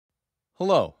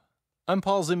Hello, I'm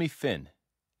Paul Zimmy Finn,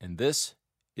 and this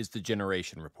is the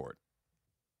Generation Report.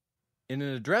 In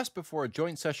an address before a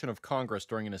joint session of Congress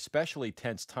during an especially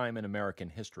tense time in American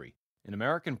history, an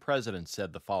American president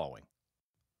said the following,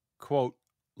 quote,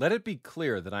 "Let it be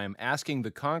clear that I am asking the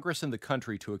Congress and the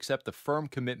country to accept the firm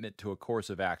commitment to a course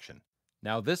of action.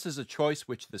 Now this is a choice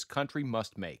which this country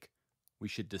must make. We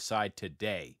should decide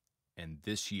today and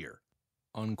this year."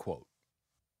 Unquote.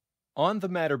 On the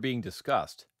matter being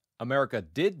discussed, America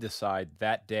did decide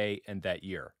that day and that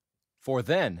year. For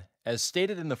then, as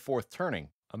stated in the fourth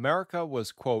turning, America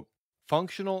was, quote,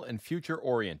 "functional and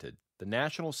future-oriented, the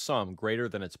national sum greater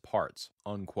than its parts,"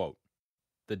 unquote.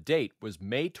 The date was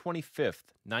May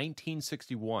 25th,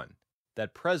 1961.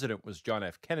 That president was John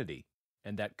F. Kennedy,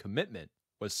 and that commitment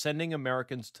was sending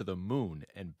Americans to the moon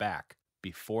and back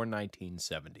before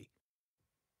 1970.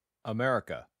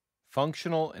 America,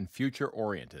 functional and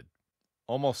future-oriented.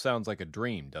 Almost sounds like a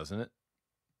dream, doesn't it?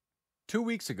 2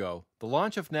 weeks ago, the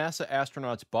launch of NASA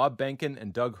astronauts Bob Behnken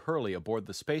and Doug Hurley aboard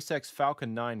the SpaceX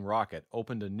Falcon 9 rocket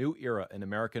opened a new era in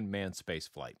American manned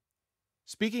spaceflight.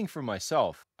 Speaking for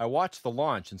myself, I watched the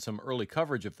launch and some early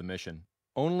coverage of the mission,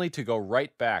 only to go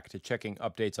right back to checking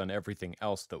updates on everything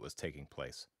else that was taking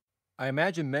place. I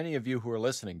imagine many of you who are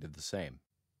listening did the same.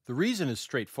 The reason is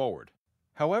straightforward.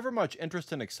 However much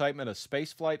interest and excitement a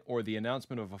spaceflight or the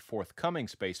announcement of a forthcoming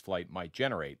spaceflight might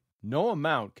generate, no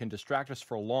amount can distract us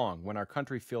for long when our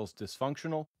country feels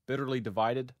dysfunctional, bitterly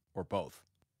divided, or both.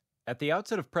 At the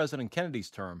outset of President Kennedy's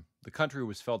term, the country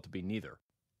was felt to be neither.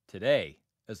 Today,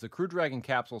 as the Crew Dragon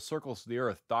capsule circles the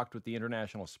Earth docked with the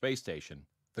International Space Station,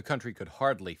 the country could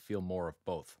hardly feel more of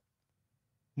both.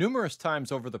 Numerous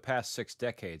times over the past 6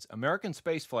 decades, American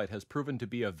spaceflight has proven to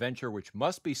be a venture which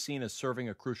must be seen as serving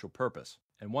a crucial purpose,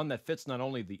 and one that fits not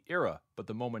only the era, but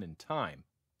the moment in time,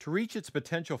 to reach its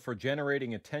potential for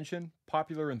generating attention,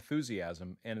 popular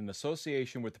enthusiasm, and an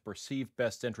association with the perceived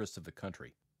best interests of the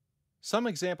country. Some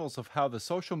examples of how the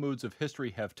social moods of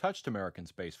history have touched American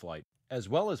spaceflight, as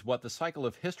well as what the cycle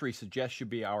of history suggests should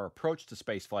be our approach to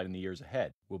spaceflight in the years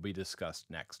ahead, will be discussed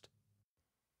next.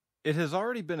 It has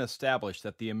already been established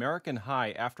that the American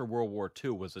high after World War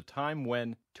II was a time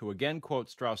when, to again quote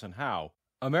Strauss and Howe,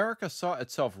 America saw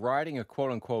itself riding a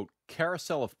quote-unquote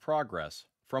carousel of progress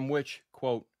from which,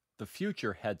 quote, the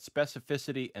future had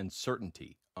specificity and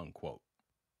certainty, unquote.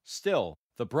 Still,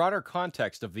 the broader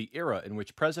context of the era in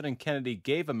which President Kennedy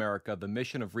gave America the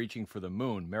mission of reaching for the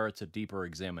moon merits a deeper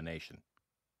examination.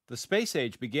 The space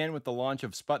age began with the launch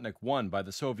of Sputnik 1 by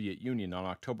the Soviet Union on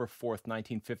October 4,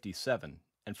 1957,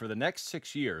 and for the next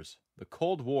 6 years, the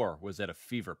Cold War was at a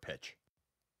fever pitch.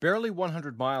 Barely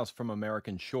 100 miles from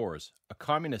American shores, a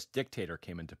communist dictator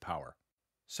came into power.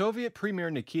 Soviet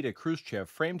Premier Nikita Khrushchev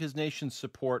framed his nation's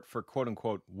support for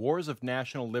quote-unquote wars of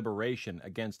national liberation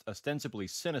against ostensibly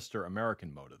sinister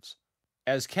American motives.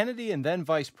 As Kennedy and then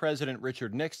Vice President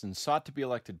Richard Nixon sought to be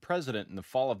elected president in the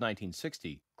fall of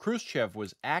 1960, Khrushchev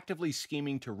was actively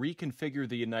scheming to reconfigure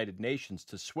the United Nations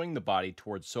to swing the body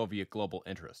towards Soviet global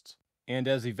interests. And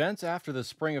as events after the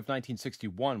spring of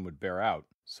 1961 would bear out,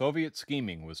 Soviet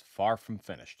scheming was far from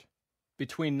finished.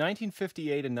 Between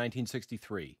 1958 and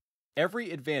 1963,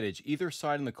 every advantage either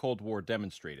side in the Cold War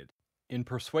demonstrated, in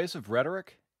persuasive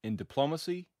rhetoric, in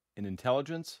diplomacy, in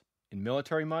intelligence, in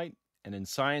military might, and in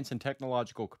science and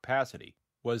technological capacity,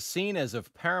 was seen as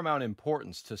of paramount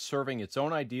importance to serving its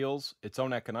own ideals, its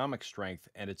own economic strength,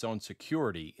 and its own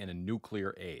security in a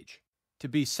nuclear age. To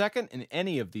be second in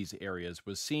any of these areas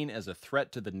was seen as a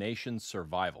threat to the nation's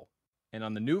survival. And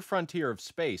on the new frontier of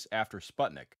space after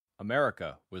Sputnik,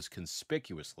 America was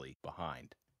conspicuously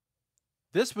behind.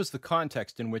 This was the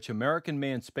context in which American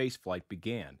manned spaceflight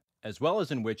began, as well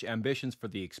as in which ambitions for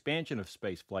the expansion of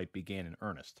spaceflight began in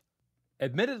earnest.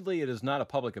 Admittedly, it is not a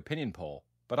public opinion poll,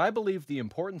 but I believe the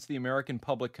importance the American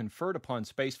public conferred upon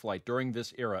spaceflight during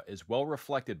this era is well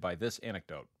reflected by this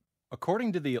anecdote.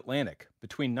 According to The Atlantic,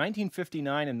 between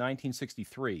 1959 and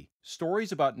 1963,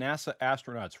 stories about NASA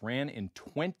astronauts ran in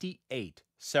 28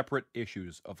 separate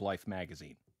issues of Life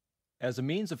magazine. As a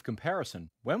means of comparison,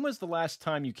 when was the last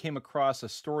time you came across a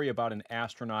story about an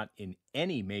astronaut in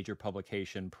any major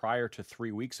publication prior to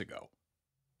 3 weeks ago?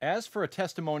 As for a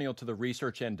testimonial to the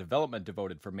research and development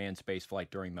devoted for manned spaceflight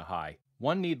during the high,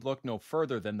 one need look no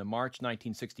further than the March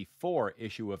 1964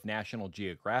 issue of National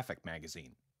Geographic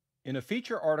magazine. In a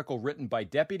feature article written by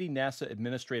Deputy NASA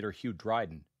Administrator Hugh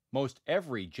Dryden, most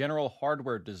every general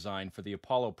hardware design for the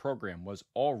Apollo program was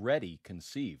already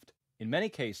conceived. In many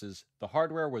cases, the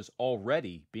hardware was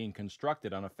already being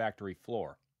constructed on a factory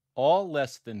floor, all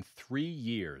less than 3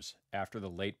 years after the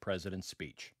late president's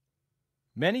speech.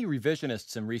 Many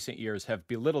revisionists in recent years have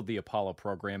belittled the Apollo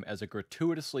program as a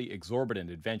gratuitously exorbitant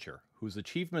adventure, whose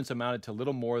achievements amounted to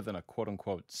little more than a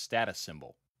quote-unquote status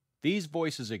symbol. These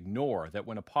voices ignore that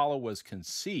when Apollo was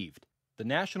conceived, the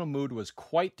national mood was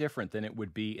quite different than it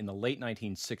would be in the late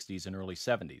 1960s and early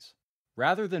 70s.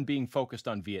 Rather than being focused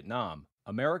on Vietnam,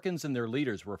 Americans and their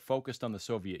leaders were focused on the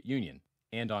Soviet Union,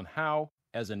 and on how,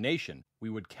 as a nation, we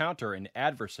would counter an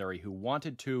adversary who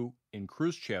wanted to, in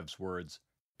Khrushchev's words,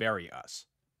 bury us.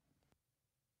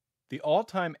 The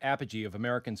all-time apogee of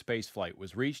American spaceflight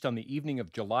was reached on the evening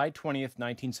of July 20th,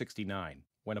 1969,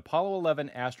 when Apollo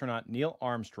 11 astronaut Neil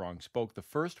Armstrong spoke the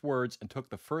first words and took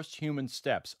the first human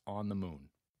steps on the moon.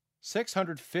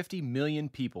 650 million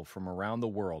people from around the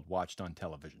world watched on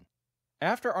television.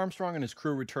 After Armstrong and his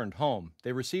crew returned home,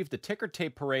 they received a ticker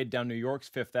tape parade down New York's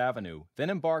Fifth Avenue, then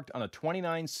embarked on a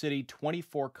 29-city,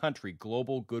 24-country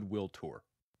global goodwill tour.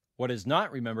 What is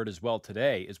not remembered as well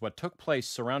today is what took place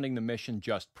surrounding the mission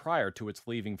just prior to its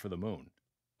leaving for the moon.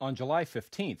 On July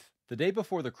 15th, the day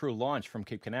before the crew launched from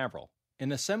Cape Canaveral,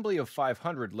 an assembly of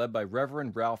 500 led by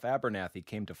Reverend Ralph Abernathy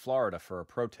came to Florida for a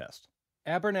protest.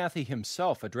 Abernathy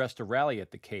himself addressed a rally at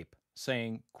the Cape,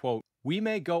 saying, quote, "We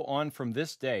may go on from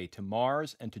this day to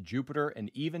Mars and to Jupiter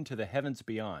and even to the heavens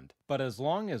beyond, but as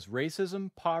long as racism,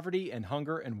 poverty, and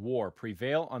hunger and war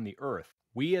prevail on the earth,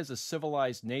 we as a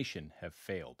civilized nation have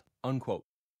failed." Unquote.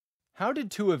 How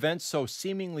did two events so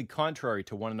seemingly contrary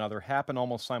to one another happen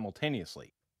almost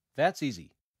simultaneously? That's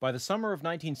easy. By the summer of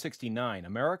 1969,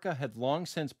 America had long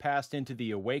since passed into the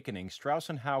awakening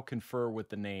Strauss and Howe confer with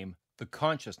the name the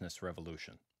Consciousness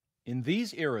Revolution. In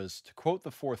these eras, to quote the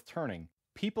Fourth Turning,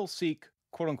 people seek,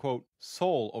 quote-unquote,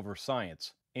 soul over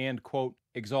science, and, quote,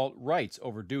 exalt rights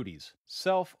over duties,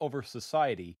 self over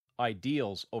society,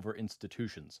 ideals over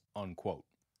institutions, unquote.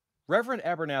 Reverend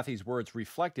Abernathy's words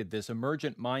reflected this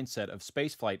emergent mindset of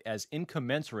spaceflight as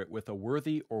incommensurate with a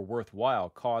worthy or worthwhile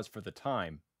cause for the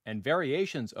time, and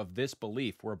variations of this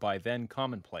belief were by then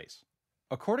commonplace.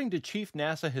 According to Chief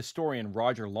NASA historian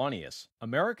Roger Launius,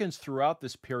 Americans throughout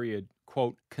this period,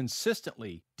 quote,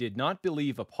 consistently did not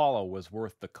believe Apollo was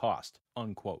worth the cost,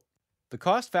 unquote. The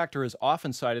cost factor is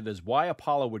often cited as why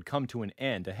Apollo would come to an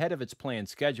end ahead of its planned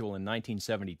schedule in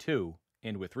 1972,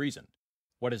 and with reason.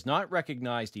 What is not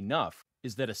recognized enough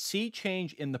is that a sea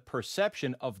change in the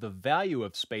perception of the value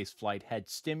of spaceflight had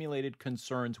stimulated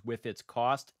concerns with its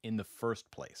cost in the first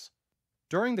place.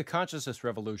 During the Consciousness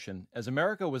Revolution, as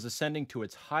America was ascending to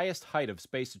its highest height of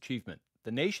space achievement,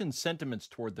 the nation's sentiments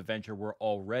toward the venture were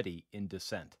already in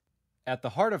descent. At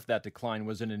the heart of that decline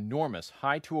was an enormous,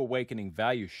 high-to-awakening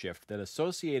value shift that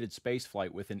associated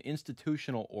spaceflight with an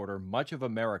institutional order much of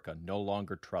America no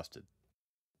longer trusted.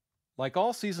 Like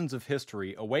all seasons of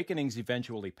history, awakenings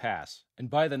eventually pass, and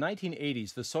by the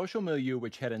 1980s, the social milieu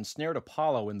which had ensnared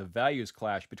Apollo in the values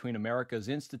clash between America's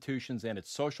institutions and its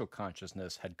social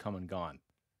consciousness had come and gone.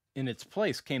 In its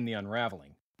place came the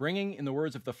unraveling, bringing, in the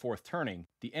words of the Fourth Turning,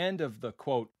 the end of the,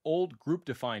 quote, old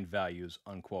group-defined values,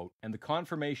 unquote, and the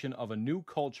confirmation of a new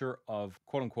culture of,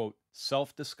 quote-unquote,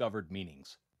 self-discovered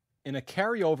meanings. In a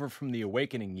carryover from the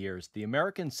awakening years, the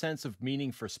American sense of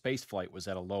meaning for spaceflight was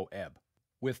at a low ebb.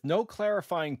 With no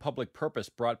clarifying public purpose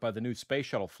brought by the new space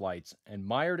shuttle flights, and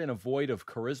mired in a void of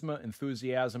charisma,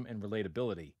 enthusiasm, and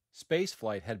relatability,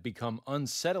 spaceflight had become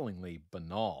unsettlingly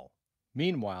banal.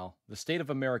 Meanwhile, the state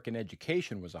of American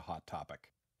education was a hot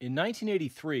topic. In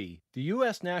 1983, the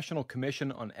U.S. National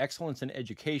Commission on Excellence in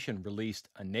Education released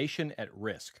A Nation at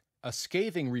Risk, a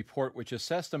scathing report which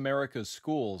assessed America's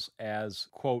schools as,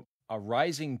 quote, a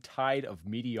rising tide of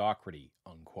mediocrity,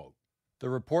 unquote. The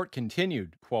report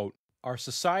continued, quote, our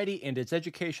society and its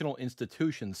educational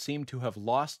institutions seem to have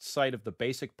lost sight of the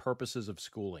basic purposes of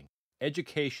schooling.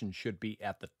 Education should be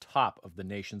at the top of the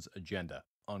nation's agenda,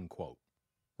 unquote.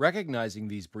 Recognizing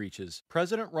these breaches,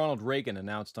 President Ronald Reagan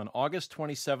announced on August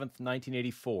 27,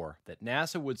 1984, that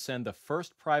NASA would send the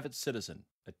first private citizen,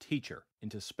 a teacher,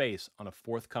 into space on a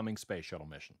forthcoming space shuttle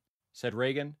mission. Said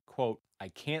Reagan, quote, I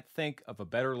can't think of a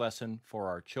better lesson for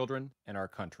our children and our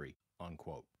country,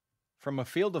 unquote. From a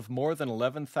field of more than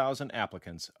 11,000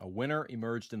 applicants, a winner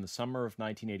emerged in the summer of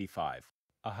 1985,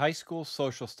 a high school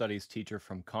social studies teacher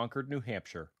from Concord, New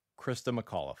Hampshire, Krista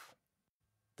McAuliffe.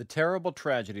 The terrible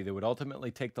tragedy that would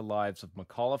ultimately take the lives of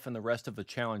McAuliffe and the rest of the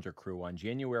Challenger crew on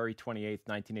January 28,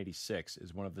 1986,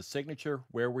 is one of the signature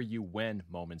where were you when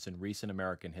moments in recent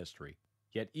American history.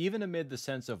 Yet even amid the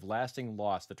sense of lasting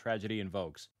loss the tragedy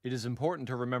invokes, it is important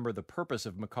to remember the purpose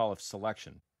of McAuliffe's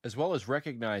selection, as well as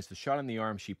recognize the shot in the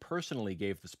arm she personally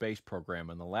gave the space program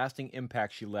and the lasting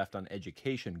impact she left on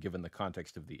education given the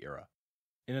context of the era.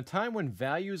 In a time when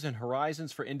values and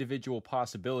horizons for individual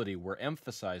possibility were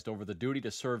emphasized over the duty to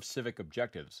serve civic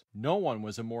objectives, no one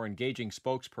was a more engaging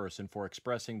spokesperson for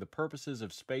expressing the purposes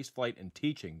of spaceflight and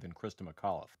teaching than Christa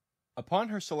McAuliffe. Upon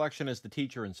her selection as the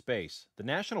teacher in space, the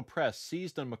national press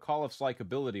seized on McAuliffe's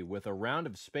likability with a round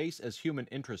of space as human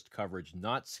interest coverage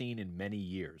not seen in many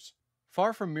years.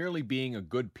 Far from merely being a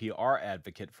good PR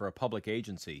advocate for a public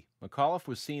agency, McAuliffe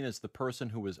was seen as the person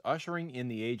who was ushering in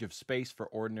the age of space for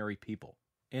ordinary people.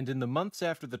 And in the months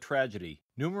after the tragedy,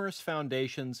 numerous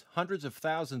foundations, hundreds of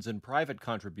thousands in private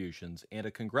contributions, and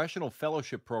a congressional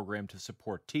fellowship program to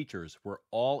support teachers were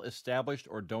all established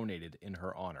or donated in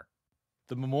her honor.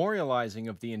 The memorializing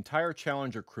of the entire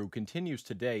Challenger crew continues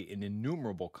today in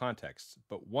innumerable contexts,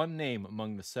 but one name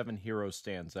among the 7 heroes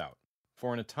stands out.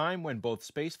 For in a time when both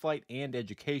spaceflight and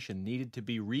education needed to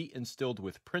be re-instilled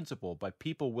with principle by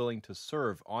people willing to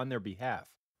serve on their behalf,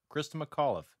 Christa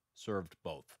McAuliffe served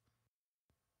both.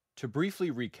 To briefly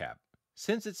recap,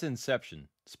 since its inception,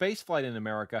 spaceflight in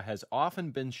America has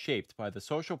often been shaped by the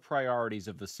social priorities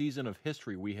of the season of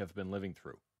history we have been living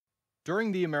through.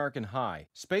 During the American high,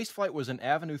 spaceflight was an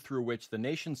avenue through which the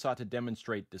nation sought to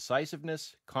demonstrate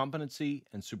decisiveness, competency,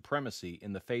 and supremacy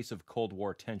in the face of Cold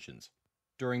War tensions.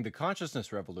 During the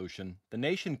consciousness revolution, the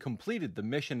nation completed the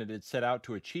mission it had set out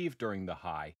to achieve during the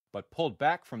high, but pulled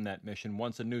back from that mission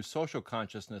once a new social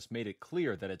consciousness made it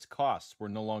clear that its costs were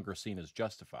no longer seen as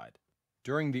justified.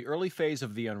 During the early phase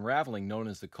of the unraveling known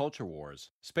as the Culture Wars,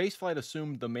 spaceflight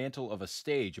assumed the mantle of a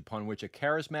stage upon which a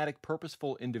charismatic,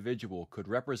 purposeful individual could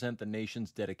represent the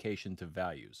nation's dedication to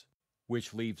values.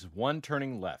 Which leaves one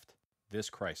turning left, this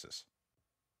crisis.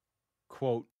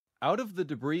 Quote, "Out of the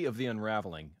debris of the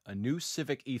unraveling, a new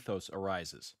civic ethos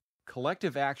arises.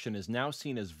 Collective action is now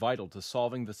seen as vital to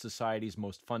solving the society's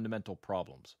most fundamental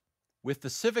problems. With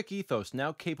the civic ethos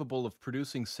now capable of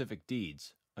producing civic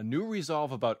deeds, a new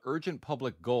resolve about urgent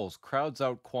public goals crowds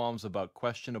out qualms about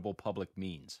questionable public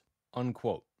means."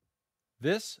 Unquote.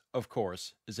 This, of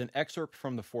course, is an excerpt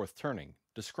from The Fourth Turning,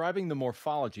 describing the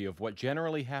morphology of what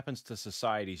generally happens to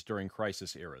societies during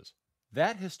crisis eras.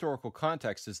 That historical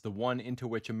context is the one into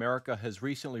which America has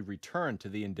recently returned to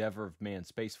the endeavor of manned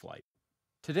spaceflight.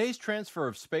 Today's transfer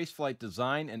of spaceflight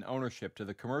design and ownership to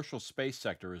the commercial space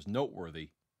sector is noteworthy,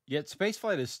 yet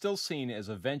spaceflight is still seen as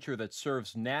a venture that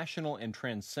serves national and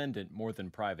transcendent more than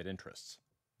private interests.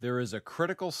 There is a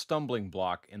critical stumbling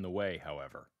block in the way,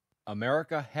 however.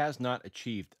 America has not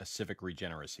achieved a civic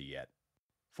regeneracy yet.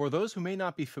 For those who may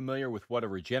not be familiar with what a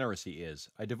regeneracy is,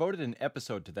 I devoted an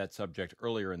episode to that subject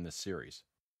earlier in this series.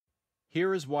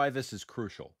 Here is why this is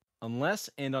crucial. Unless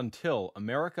and until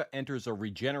America enters a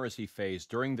regeneracy phase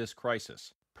during this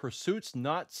crisis, pursuits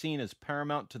not seen as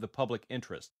paramount to the public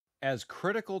interest, as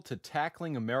critical to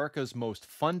tackling America's most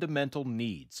fundamental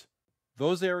needs,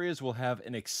 those areas will have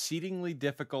an exceedingly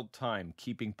difficult time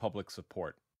keeping public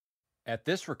support. At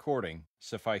this recording,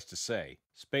 suffice to say,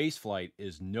 spaceflight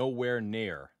is nowhere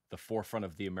near the forefront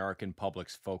of the American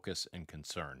public's focus and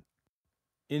concern.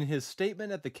 In his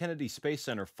statement at the Kennedy Space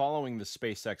Center following the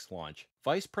SpaceX launch,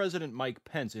 Vice President Mike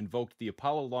Pence invoked the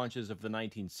Apollo launches of the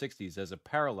 1960s as a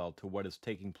parallel to what is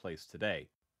taking place today,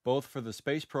 both for the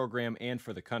space program and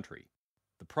for the country.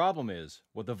 The problem is,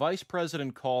 what the Vice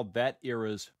President called that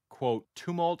era's, quote,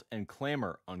 tumult and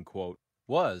clamor, unquote,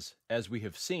 was, as we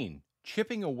have seen,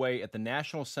 chipping away at the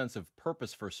national sense of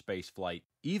purpose for spaceflight,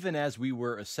 even as we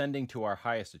were ascending to our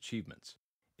highest achievements.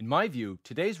 In my view,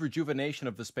 today's rejuvenation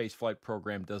of the spaceflight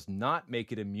program does not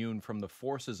make it immune from the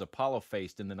forces Apollo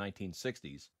faced in the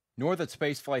 1960s, nor that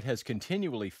spaceflight has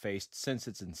continually faced since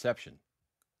its inception.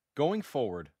 Going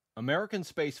forward, American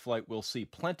spaceflight will see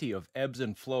plenty of ebbs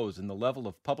and flows in the level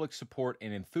of public support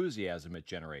and enthusiasm it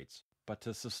generates. But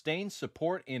to sustain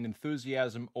support and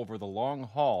enthusiasm over the long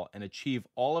haul and achieve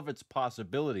all of its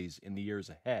possibilities in the years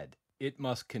ahead, it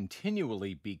must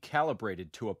continually be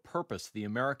calibrated to a purpose the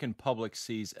American public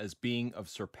sees as being of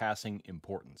surpassing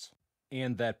importance.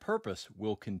 And that purpose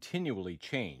will continually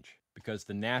change, because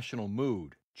the national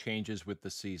mood changes with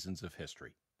the seasons of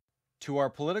history. To our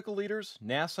political leaders,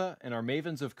 NASA, and our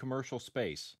mavens of commercial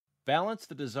space, balance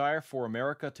the desire for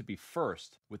America to be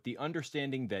first with the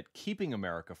understanding that keeping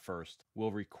America first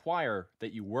will require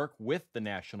that you work with the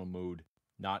national mood,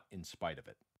 not in spite of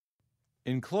it.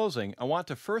 In closing, I want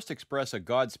to first express a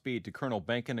Godspeed to Colonel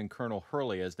Benkin and Colonel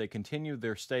Hurley as they continue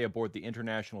their stay aboard the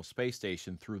International Space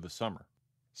Station through the summer.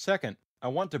 Second, I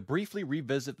want to briefly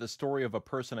revisit the story of a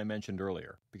person I mentioned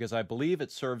earlier, because I believe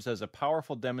it serves as a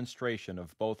powerful demonstration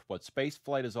of both what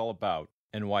spaceflight is all about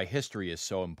and why history is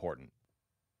so important.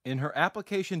 In her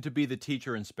application to be the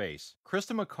teacher in space,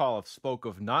 Krista McAuliffe spoke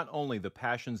of not only the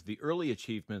passions the early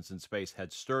achievements in space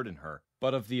had stirred in her,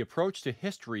 but of the approach to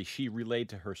history she relayed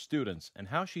to her students and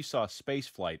how she saw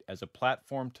spaceflight as a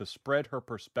platform to spread her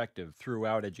perspective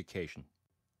throughout education.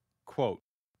 Quote,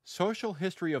 "Social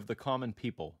history of the common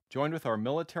people, joined with our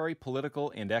military,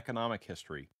 political, and economic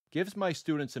history, gives my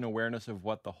students an awareness of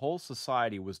what the whole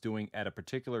society was doing at a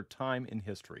particular time in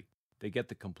history. They get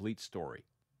the complete story."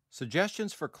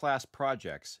 Suggestions for class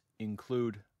projects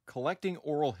include collecting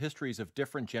oral histories of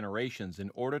different generations in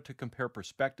order to compare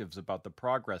perspectives about the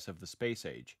progress of the space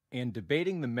age, and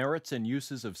debating the merits and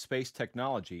uses of space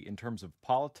technology in terms of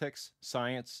politics,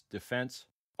 science, defense,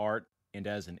 art, and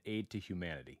as an aid to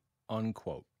humanity.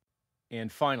 Unquote. And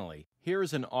finally, here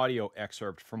is an audio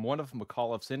excerpt from one of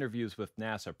McAuliffe's interviews with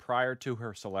NASA prior to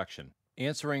her selection,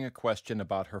 answering a question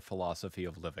about her philosophy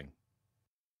of living.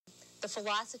 The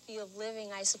philosophy of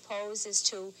living, I suppose, is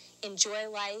to enjoy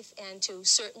life and to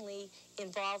certainly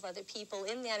involve other people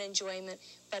in that enjoyment,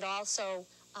 but also,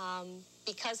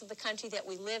 because of the country that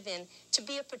we live in, to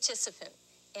be a participant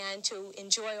and to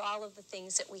enjoy all of the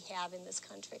things that we have in this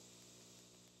country.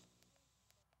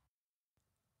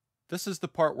 This is the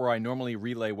part where I normally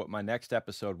relay what my next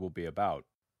episode will be about.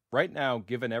 Right now,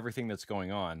 given everything that's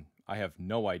going on, I have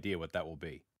no idea what that will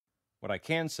be. What I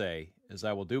can say is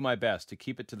I will do my best to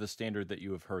keep it to the standard that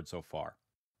you have heard so far.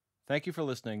 Thank you for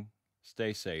listening,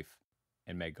 stay safe,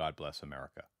 and may God bless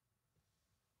America.